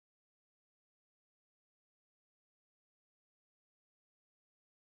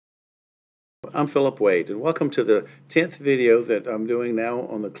I'm Philip Wade, and welcome to the 10th video that I'm doing now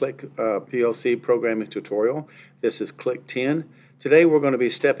on the Click PLC programming tutorial. This is Click 10. Today we're going to be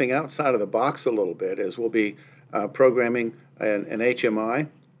stepping outside of the box a little bit, as we'll be programming an HMI,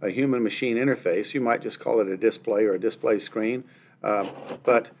 a human machine interface. You might just call it a display or a display screen,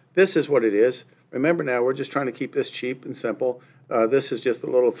 but this is what it is. Remember now, we're just trying to keep this cheap and simple. This is just a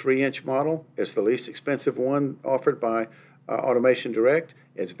little 3-inch model. It's the least expensive one offered by Automation Direct.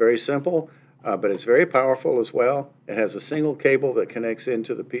 It's very simple, but it's very powerful as well. It has a single cable that connects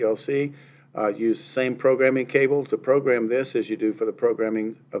into the PLC. Use the same programming cable to program this as you do for the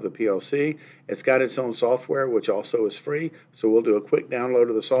programming of the PLC. It's got its own software, which also is free. So we'll do a quick download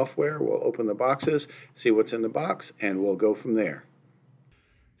of the software. We'll open the boxes, see what's in the box, and we'll go from there.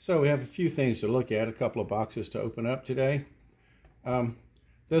 So we have a few things to look at, a couple of boxes to open up today.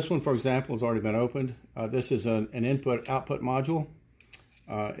 This one, for example, has already been opened. This is an input-output module.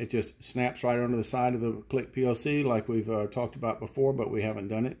 It just snaps right onto the side of the Click PLC like we've talked about before, but we haven't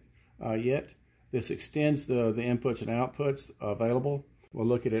done it yet. This extends the inputs and outputs available. We'll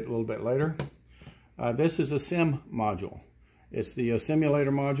look at it a little bit later. This is a sim module. It's the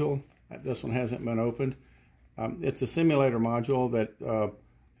simulator module. This one hasn't been opened. It's a simulator module that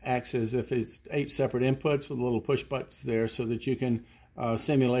acts as if it's 8 separate inputs with little push buttons there so that you can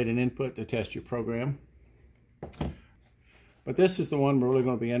simulate an input to test your program. But this is the one we're really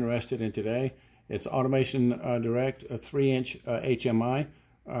going to be interested in today. It's Automation Direct, a 3-inch HMI.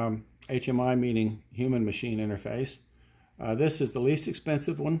 HMI meaning human machine interface. This is the least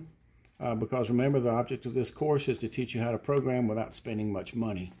expensive one because remember, the object of this course is to teach you how to program without spending much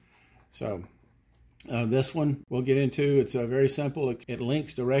money. So this one we'll get into. It's very simple. It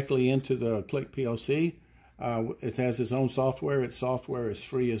links directly into the Click PLC. It has its own software. Its software is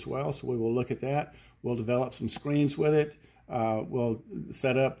free as well, so we will look at that. We'll develop some screens with it. We'll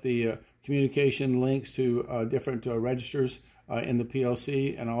set up the communication links to different registers in the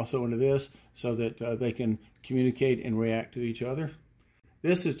PLC and also into this so that they can communicate and react to each other.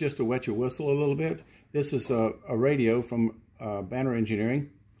 This is just to wet your whistle a little bit. This is a radio from Banner Engineering.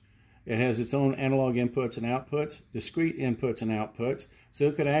 It has its own analog inputs and outputs, discrete inputs and outputs, so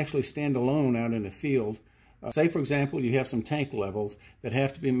it could actually stand alone out in the field. Say, for example, you have some tank levels that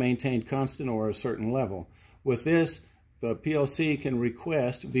have to be maintained constant or a certain level. With this, the PLC can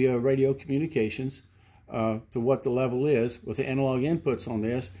request via radio communications to what the level is. With the analog inputs on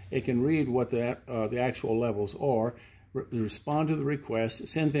this, it can read what the actual levels are, respond to the request,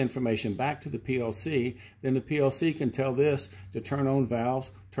 send the information back to the PLC. Then the PLC can tell this to turn on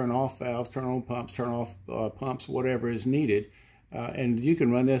valves, turn off valves, turn on pumps, turn off pumps, whatever is needed. And you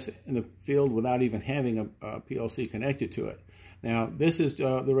can run this in the field without even having a PLC connected to it. Now, this is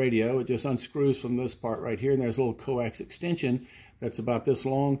the radio. It just unscrews from this part right here, and there's a little coax extension that's about this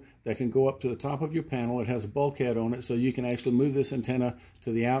long that can go up to the top of your panel. It has a bulkhead on it, so you can actually move this antenna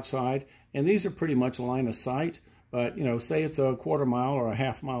to the outside. And these are pretty much line of sight, but you know, say it's a quarter mile or a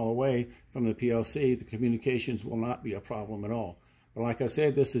half mile away from the PLC, the communications will not be a problem at all. But like I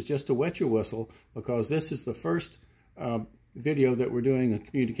said, this is just to wet your whistle because this is the first video that we're doing and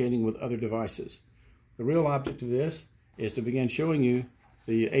communicating with other devices. The real object of this is to begin showing you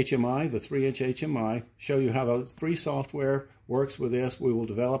the HMI, the 3-inch HMI, show you how the free software works with this. We will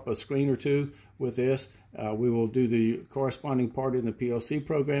develop a screen or two with this. We will do the corresponding part in the PLC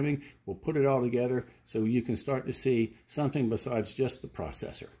programming. We'll put it all together so you can start to see something besides just the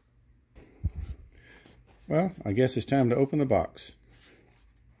processor. Well, I guess it's time to open the box.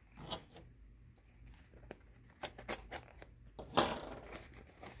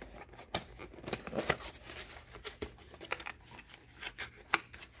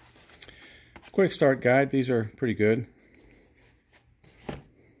 Quick start guide. These are pretty good.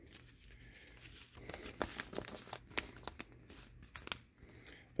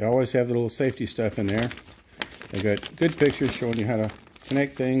 They always have the little safety stuff in there. They've got good pictures showing you how to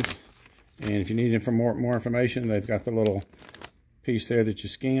connect things. And if you need more information, they've got the little piece there that you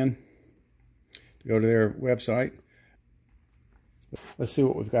scan to go to their website. Let's see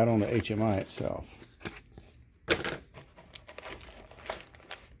what we've got on the HMI itself.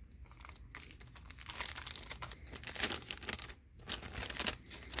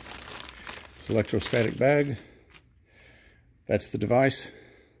 Electrostatic bag. That's the device.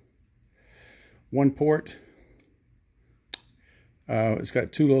 One port. It's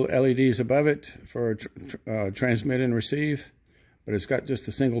got 2 little LEDs above it for transmit and receive, but it's got just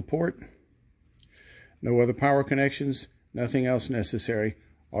a single port. No other power connections, nothing else necessary.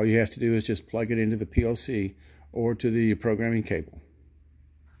 All you have to do is just plug it into the PLC or to the programming cable.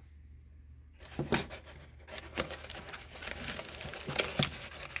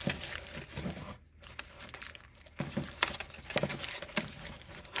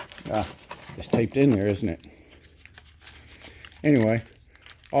 It's taped in there, isn't it? Anyway,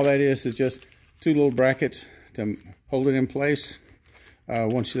 all that is just two little brackets to hold it in place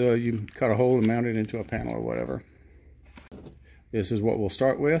once you cut a hole and mount it into a panel or whatever. This is what we'll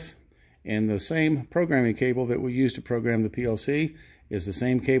start with, and the same programming cable that we use to program the PLC is the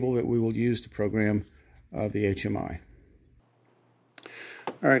same cable that we will use to program the HMI.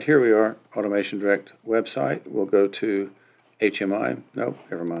 All right, here we are, Automation Direct website. We'll go to HMI. Nope,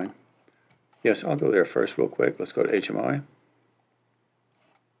 never mind. Yes, I'll go there first real quick. Let's go to HMI.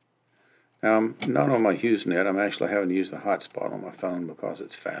 Now, I'm not on my HughesNet. I'm actually having to use the hotspot on my phone because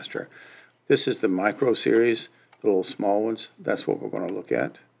it's faster. This is the micro series, the little small ones. That's what we're going to look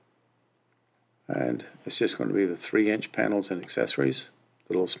at. And it's just going to be the 3-inch panels and accessories,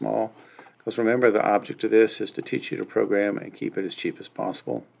 the little small. Because remember, the object of this is to teach you to program and keep it as cheap as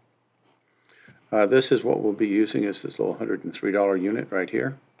possible. This is what we'll be using, is this little $103 unit right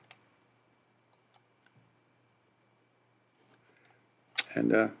here.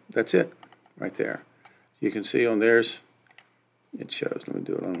 And that's it right there. You can see on theirs, it shows, let me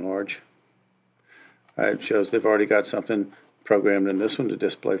do it on large. It shows they've already got something programmed in this one to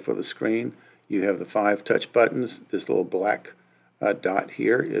display for the screen. You have the 5 touch buttons. This little black dot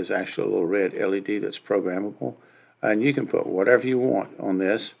here is actually a little red LED that's programmable. And you can put whatever you want on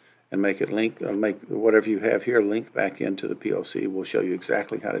this and make it link, make whatever you have here link back into the PLC. We'll show you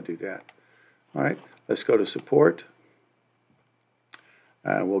exactly how to do that. All right, let's go to support.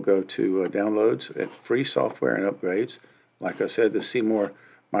 We'll go to downloads at free software and upgrades. Like I said, the C-More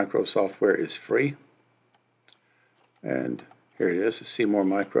Micro software is free. And here it is, the C-More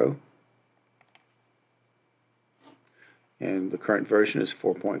Micro. And the current version is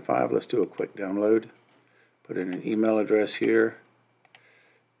 4.5. Let's do a quick download. Put in an email address here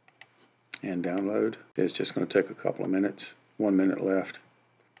and download. It's just going to take a couple of minutes. 1 minute left.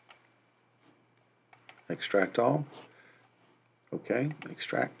 Extract all. Okay,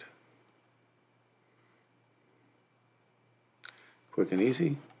 extract. Quick and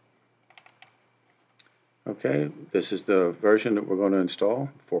easy. Okay, this is the version that we're going to install,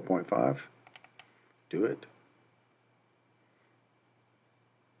 4.5. Do it.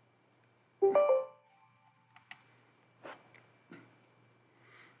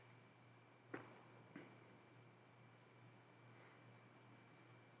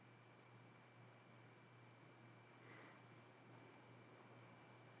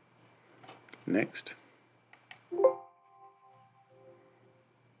 Next.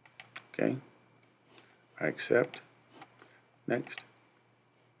 Okay. I accept. Next.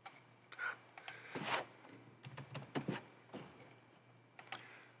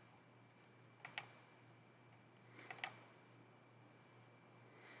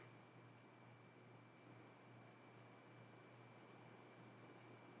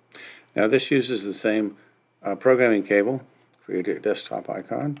 Now this uses the same programming cable. Create a desktop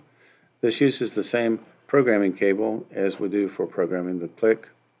icon. This uses the same programming cable as we do for programming the Click.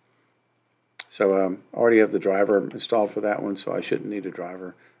 So I already have the driver installed for that one, so I shouldn't need a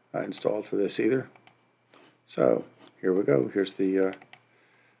driver installed for this either. So here we go. Here's the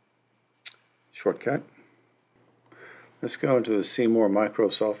shortcut. Let's go into the C-More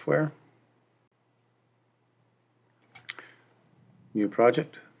Micro software. New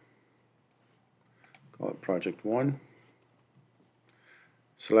project. Call it Project 1.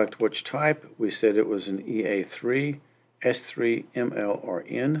 Select which type. We said it was an EA3, S3, ML, or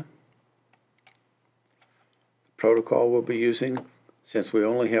N. The protocol we'll be using, since we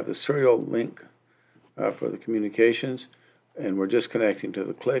only have the serial link for the communications, and we're just connecting to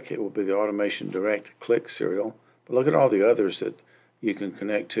the Click, it will be the Automation Direct Click serial. But look at all the others that you can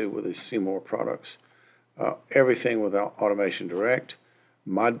connect to with the C-More products. Everything without Automation Direct.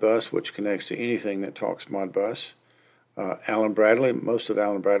 Modbus, which connects to anything that talks Modbus. Allen Bradley, most of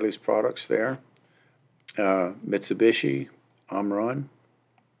Allen Bradley's products there. Mitsubishi, Omron,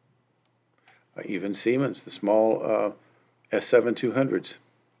 even Siemens, the small S7200s.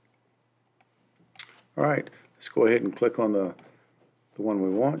 All right, let's go ahead and click on the one we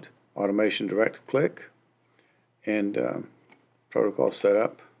want, Automation Direct Click, and protocol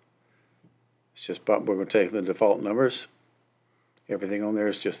setup. It's just, we're going to take the default numbers. Everything on there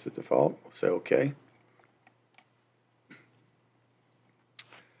is just the default. We'll say OK.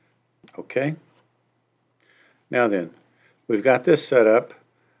 Okay. Now then, we've got this set up.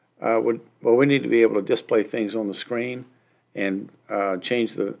 We need to be able to display things on the screen and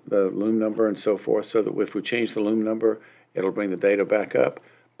change the loom number and so forth, so that if we change the loom number, it'll bring the data back up.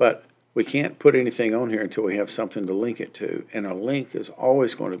 But we can't put anything on here until we have something to link it to, and a link is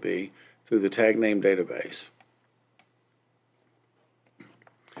always going to be through the tag name database.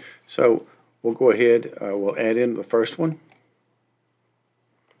 So we'll go ahead, we'll add in the first one.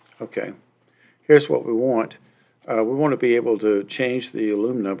 Okay, here's what we want. We want to be able to change the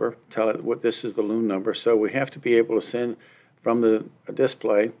loom number, tell it what this is the loom number. So we have to be able to send from the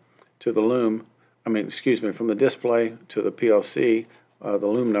display to the loom, from the display to the PLC, the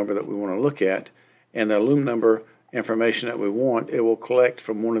loom number that we want to look at. And the loom number information that we want, it will collect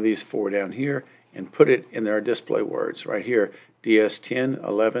from one of these four down here and put it in our display words right here, DS 10,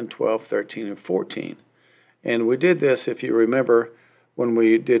 11, 12, 13, and 14. And we did this, if you remember, when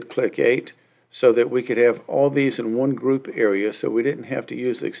we did Click 8, so that we could have all these in one group area, so we didn't have to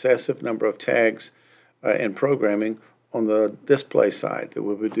use excessive number of tags and programming on the display side, that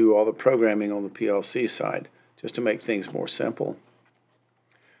we would do all the programming on the PLC side, just to make things more simple.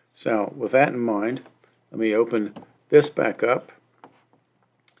 So with that in mind, let me open this back up.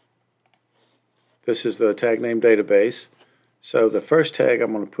 This is the tag name database. So the first tag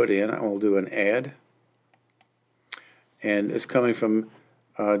I'm going to put in, I will do an add. And it's coming from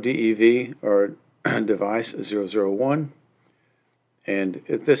DEV, or device 001. And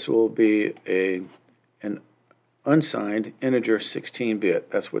this will be an unsigned integer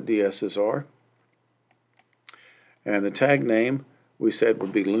 16-bit. That's what DSs are. And the tag name we said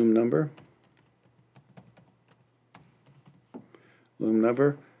would be loom number. Loom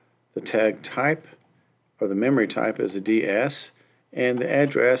number. The tag type, or the memory type, is a DS, and the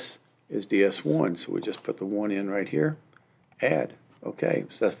address is DS1. So we just put the 1 in right here. Add. Okay,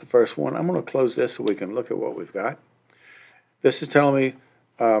 so that's the first one. I'm going to close this so we can look at what we've got. This is telling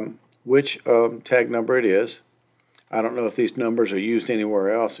me which tag number it is. I don't know if these numbers are used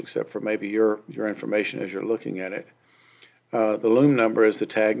anywhere else except for maybe your information as you're looking at it. The loom number is the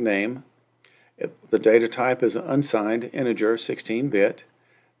tag name. The data type is an unsigned integer 16-bit.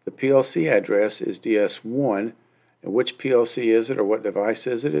 The PLC address is DS1. And which PLC is it, or what device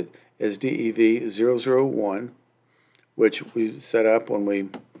is it? It is DEV 001, which we set up when we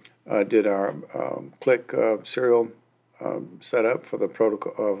did our Click serial setup for the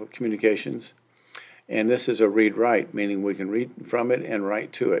protocol of communications. And this is a read-write, meaning we can read from it and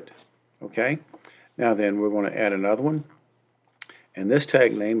write to it. Okay? Now then, we're going to add another one. And this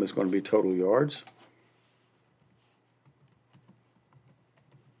tag name is going to be total yards.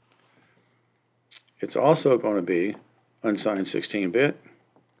 It's also going to be unsigned 16-bit.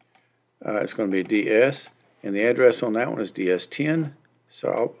 It's going to be DS. And the address on that one is DS10. So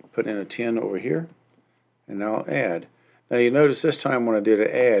I'll put in a 10 over here. And now I'll add. Now you notice this time when I did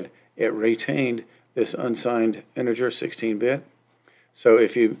an add, it retained this unsigned integer 16-bit. So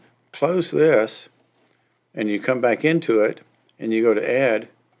if you close this and you come back into it and you go to add,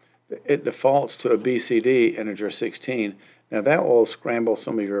 it defaults to a BCD integer 16. Now that will scramble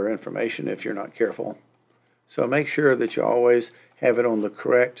some of your information if you're not careful. So make sure that you always have it on the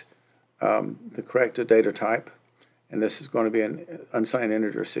correct data type. And this is going to be an unsigned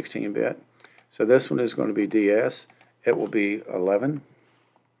integer 16-bit. So this one is going to be DS. It will be 11.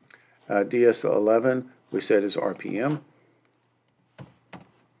 DS11 we said is RPM.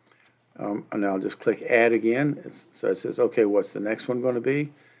 And I'll just click add again. So it says, okay, what's the next one going to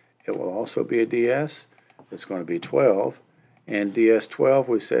be? It will also be a DS. It's going to be 12. And DS12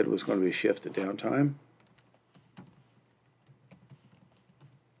 we said was going to be shifted downtime.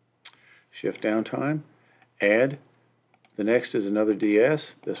 Shift downtime. Add. The next is another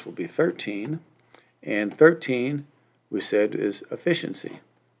DS. This will be 13. And 13 we said is efficiency.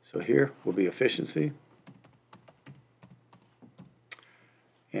 So here will be efficiency.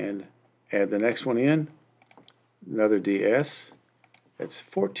 And add the next one in. Another DS. That's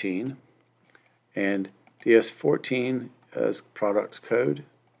 14. And DS14 is product code.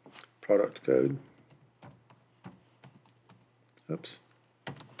 Product code. Oops.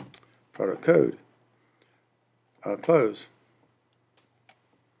 Product code. Close.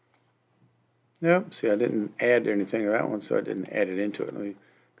 Yep, see I didn't add anything to that one, so I didn't add it into it. Let me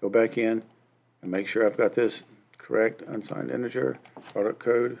go back in and make sure I've got this correct. Unsigned integer, product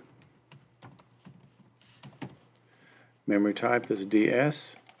code. Memory type is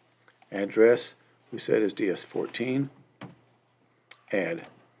DS. Address we said is DS14. Add.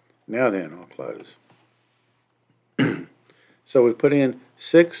 Now then, I'll close. So we put in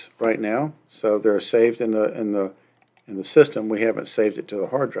 6 right now, so they're saved in the system. We haven't saved it to the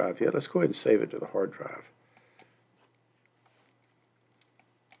hard drive yet. Let's go ahead and save it to the hard drive.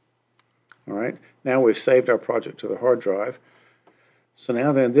 All right, now we've saved our project to the hard drive. So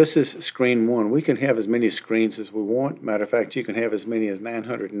now then, this is screen 1. We can have as many screens as we want. Matter of fact, you can have as many as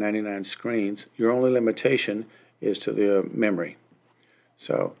 999 screens. Your only limitation is to the memory.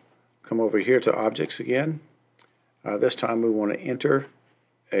 So come over here to objects again. This time we want to enter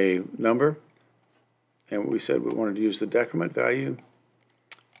a number, and we said we wanted to use the decrement value.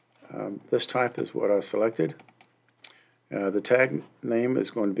 This type is what I selected. The tag name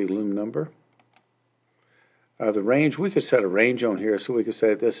is going to be loom number. The range, we could set a range on here, so we could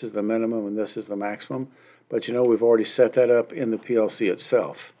say this is the minimum and this is the maximum, but you know we've already set that up in the PLC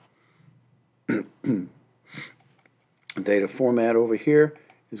itself. Data format over here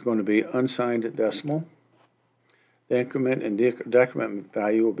is going to be unsigned decimal. The increment and decrement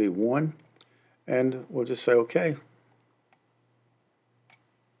value will be 1, and we'll just say OK.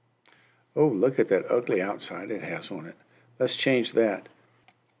 Oh, look at that ugly outside it has on it. Let's change that.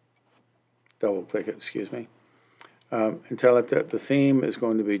 Double click it, excuse me. And tell it that the theme is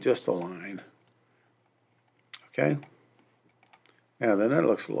going to be just a line. Okay? Now then, that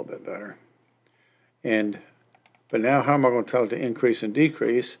looks a little bit better. But now how am I going to tell it to increase and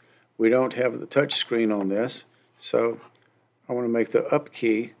decrease? We don't have the touch screen on this, so I want to make the up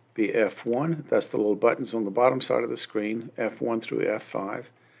key be F1. That's the little buttons on the bottom side of the screen, F1 through F5.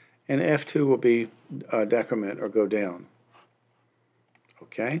 And F2 will be decrement or go down.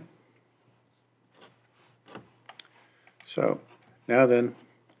 Okay? So now then,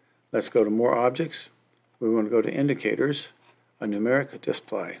 let's go to more objects. We want to go to indicators, a numeric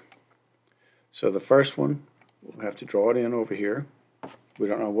display. So the first one, we'll have to draw it in over here. We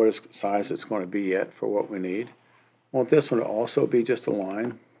don't know what size it's going to be yet for what we need. I want this one to also be just a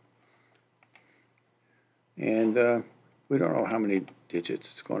line. And we don't know how many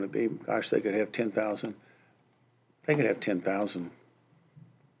digits it's going to be. Gosh, they could have 10,000. They could have 10,000,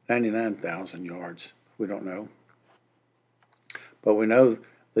 99,000 yards. We don't know. But we know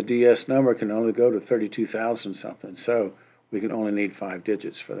the DS number can only go to 32,000 something, so we can only need 5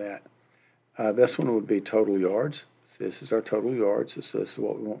 digits for that. This one would be total yards. So this is our total yards. So this is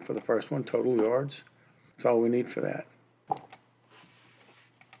what we want for the first one, total yards. That's all we need for that.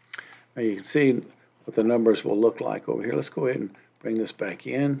 Now you can see what the numbers will look like over here. Let's go ahead and bring this back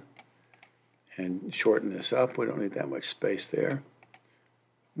in and shorten this up. We don't need that much space there.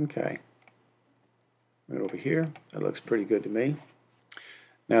 Okay. Right over here. That looks pretty good to me.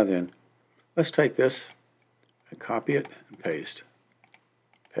 Now then, let's take this and copy it and paste.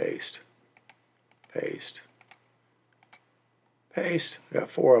 Paste. Paste. Paste. Got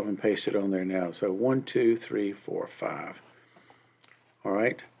 4 of them pasted on there now. So 1, 2, 3, 4, 5. All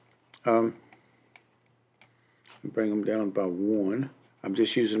right. Bring them down by 1. I'm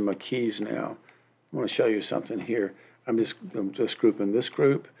just using my keys now. I want to show you something here. I'm just grouping this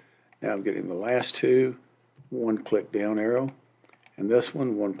group. Now I'm getting the last 2, 1 click down arrow, and this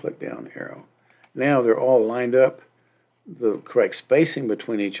one, 1 click down arrow. Now they're all lined up, the correct spacing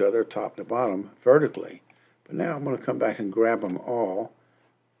between each other, top to bottom, vertically. But now I'm going to come back and grab them all,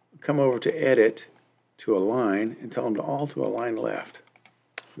 come over to Edit, to Align, and tell them to all to align left.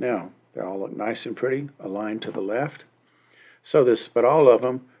 Now, they all look nice and pretty, aligned to the left. So but all of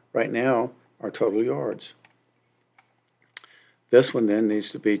them right now are total yards. This one then needs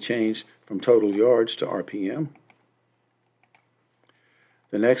to be changed from total yards to RPM.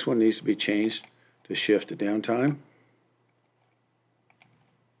 The next one needs to be changed to shift to downtime.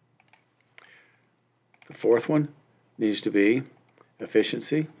 The fourth one needs to be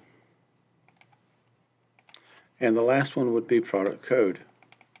efficiency. And the last one would be product code.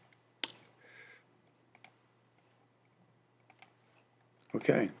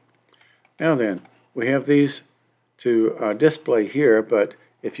 Okay, now then, we have these to display here, but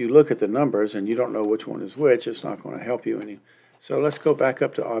if you look at the numbers and you don't know which one is which, it's not going to help you any. So let's go back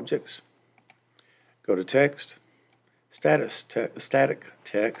up to Objects, go to Text, Static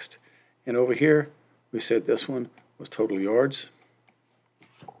Text, and over here we said this one was total yards.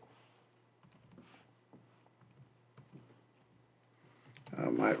 I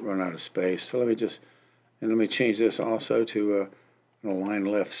might run out of space, so let me change this also to an align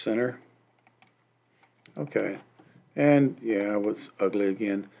left center. Okay, and yeah, it was ugly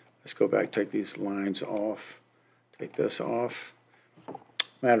again. Let's go back, take these lines off, take this off.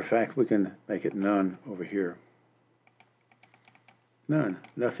 Matter of fact, we can make it none over here. None,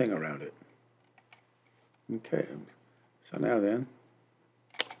 nothing around it. Okay, so now then,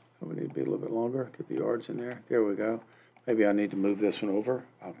 we need to be a little bit longer, get the yards in there. There we go. Maybe I need to move this one over.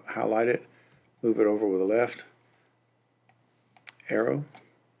 I'll highlight it, move it over with the left arrow.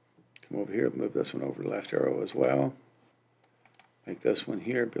 Come over here, move this one over the left arrow as well. Make this one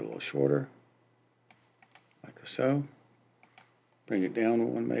here be a little shorter, like so. Bring it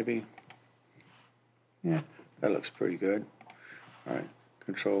down one maybe. Yeah, that looks pretty good. All right,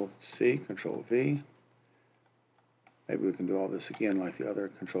 Control C, Control V. Maybe we can do all this again like the other.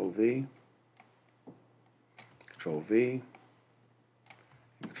 Control V, Control V,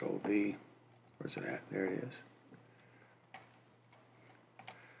 Control V. Where's it at? There it is.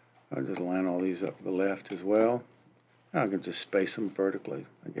 I'll just line all these up to the left as well. I can just space them vertically,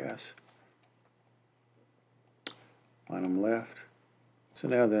 I guess. Line them left. So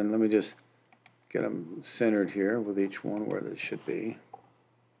now then, let me just get them centered here with each one where they should be.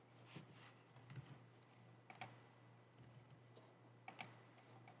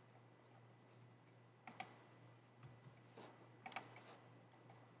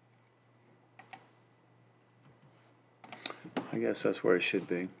 I guess that's where it should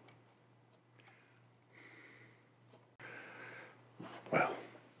be. Well,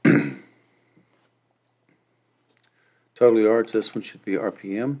 totally arts, this one should be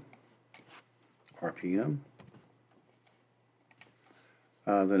RPM. RPM.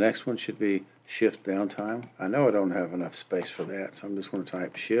 The next one should be shift downtime. I know I don't have enough space for that, so I'm just going to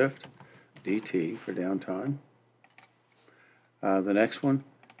type shift DT for downtime. The next one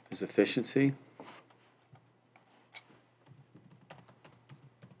is efficiency.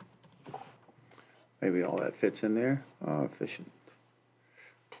 Maybe all that fits in there. Oh, efficient.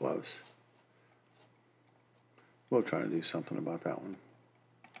 Close. We'll try to do something about that one.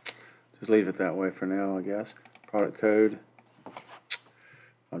 Just leave it that way for now, I guess. Product code.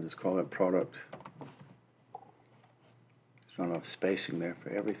 I'll just call it product. There's not enough spacing there for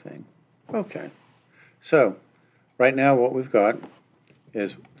everything. Okay. So, right now what we've got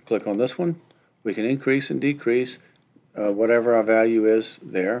is click on this one. We can increase and decrease whatever our value is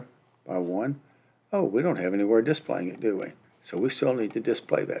there by 1. Oh, we don't have anywhere displaying it, do we? So we still need to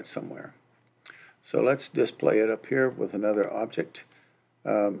display that somewhere. So let's display it up here with another object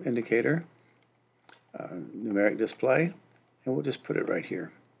indicator, numeric display, and we'll just put it right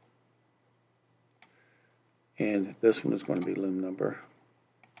here. And this one is going to be loom number.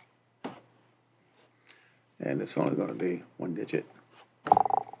 And it's only going to be 1 digit.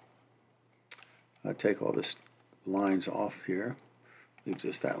 I'll take all this lines off here. Leave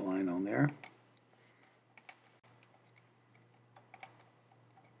just that line on there.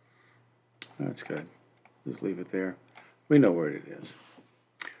 That's good. Just leave it there. We know where it is.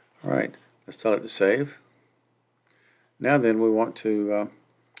 All right, let's tell it to save. Now then, we want to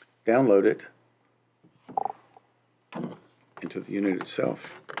download it into the unit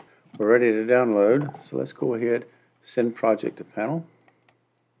itself. We're ready to download, so let's go ahead, send project to panel.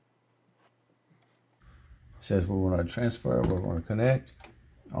 It says we want to transfer, we want to connect,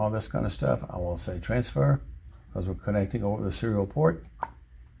 all this kind of stuff. I will say transfer because we're connecting over the serial port.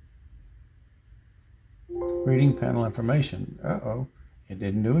 Reading panel information. Uh-oh, it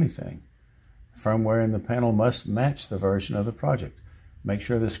didn't do anything. Firmware in the panel must match the version of the project. Make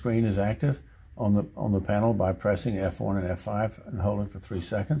sure the screen is active on the panel by pressing F1 and F5 and holding for 3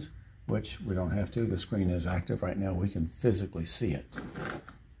 seconds, which we don't have to. The screen is active right now. We can physically see it.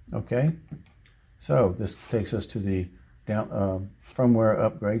 Okay, so this takes us to the firmware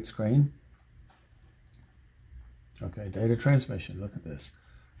upgrade screen. Okay, data transmission. Look at this.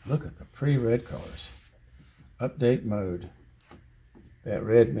 Look at the pretty red colors. Update mode. That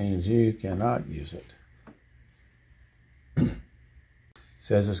red means you cannot use it.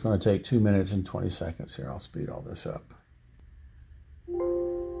 Says it's going to take 2 minutes and 20 seconds. Here, I'll speed all this up.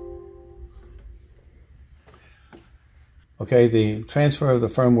 Okay, the transfer of the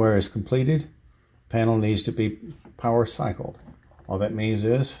firmware is completed. Panel needs to be power cycled. All that means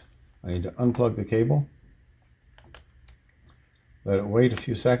is I need to unplug the cable. Let it wait a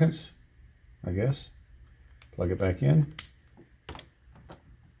few seconds, I guess. Plug it back in.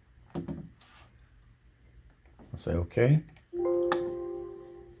 I'll say OK.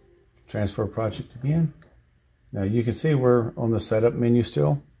 Transfer project again. Now you can see we're on the setup menu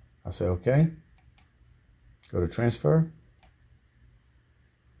still. I'll say OK. Go to transfer.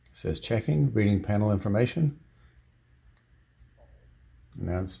 It says checking, reading panel information.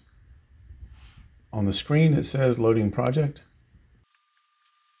 Now it's on the screen, it says loading project.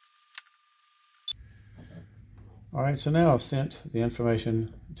 All right, so now I've sent the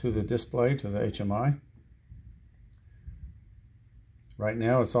information to the display, to the HMI. Right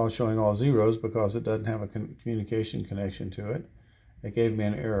now it's all showing all zeros because it doesn't have a communication connection to it. It gave me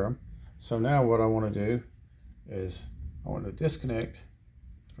an error. So now what I want to do is I want to disconnect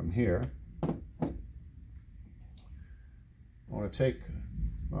from here. I want to take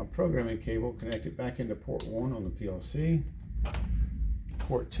my programming cable, connect it back into port 1 on the PLC.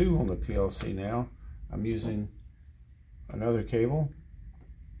 Port 2 on the PLC now. I'm using another cable.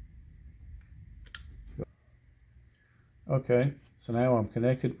 Okay, so now I'm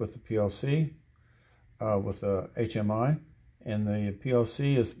connected with the PLC, with the HMI, and the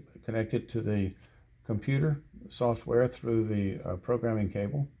PLC is connected to the computer software through the programming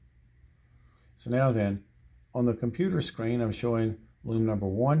cable. So now then, on the computer screen, I'm showing loom number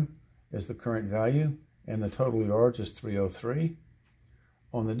 1 is the current value, and the total yards is 303.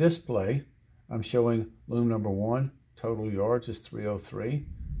 On the display, I'm showing loom number 1, total yards is 303.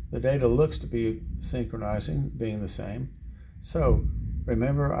 The data looks to be synchronizing, being the same. So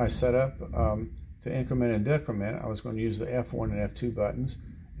remember, I set up to increment and decrement. I was going to use the F1 and F2 buttons.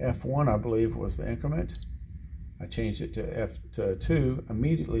 F1, I believe, was the increment. I changed it to 2.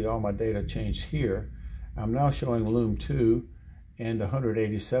 Immediately, all my data changed here. I'm now showing loom 2 and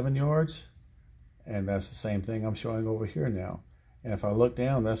 187 yards, and that's the same thing I'm showing over here now. And if I look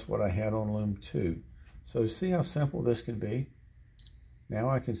down, that's what I had on loom 2. So see how simple this can be? Now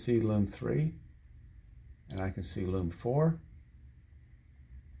I can see loom 3, and I can see loom 4.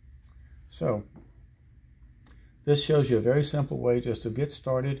 So this shows you a very simple way just to get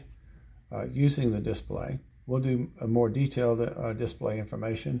started using the display. We'll do a more detailed display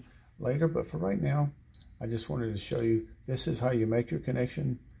information later, but for right now, I just wanted to show you this is how you make your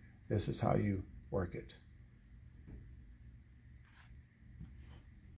connection. This is how you work it.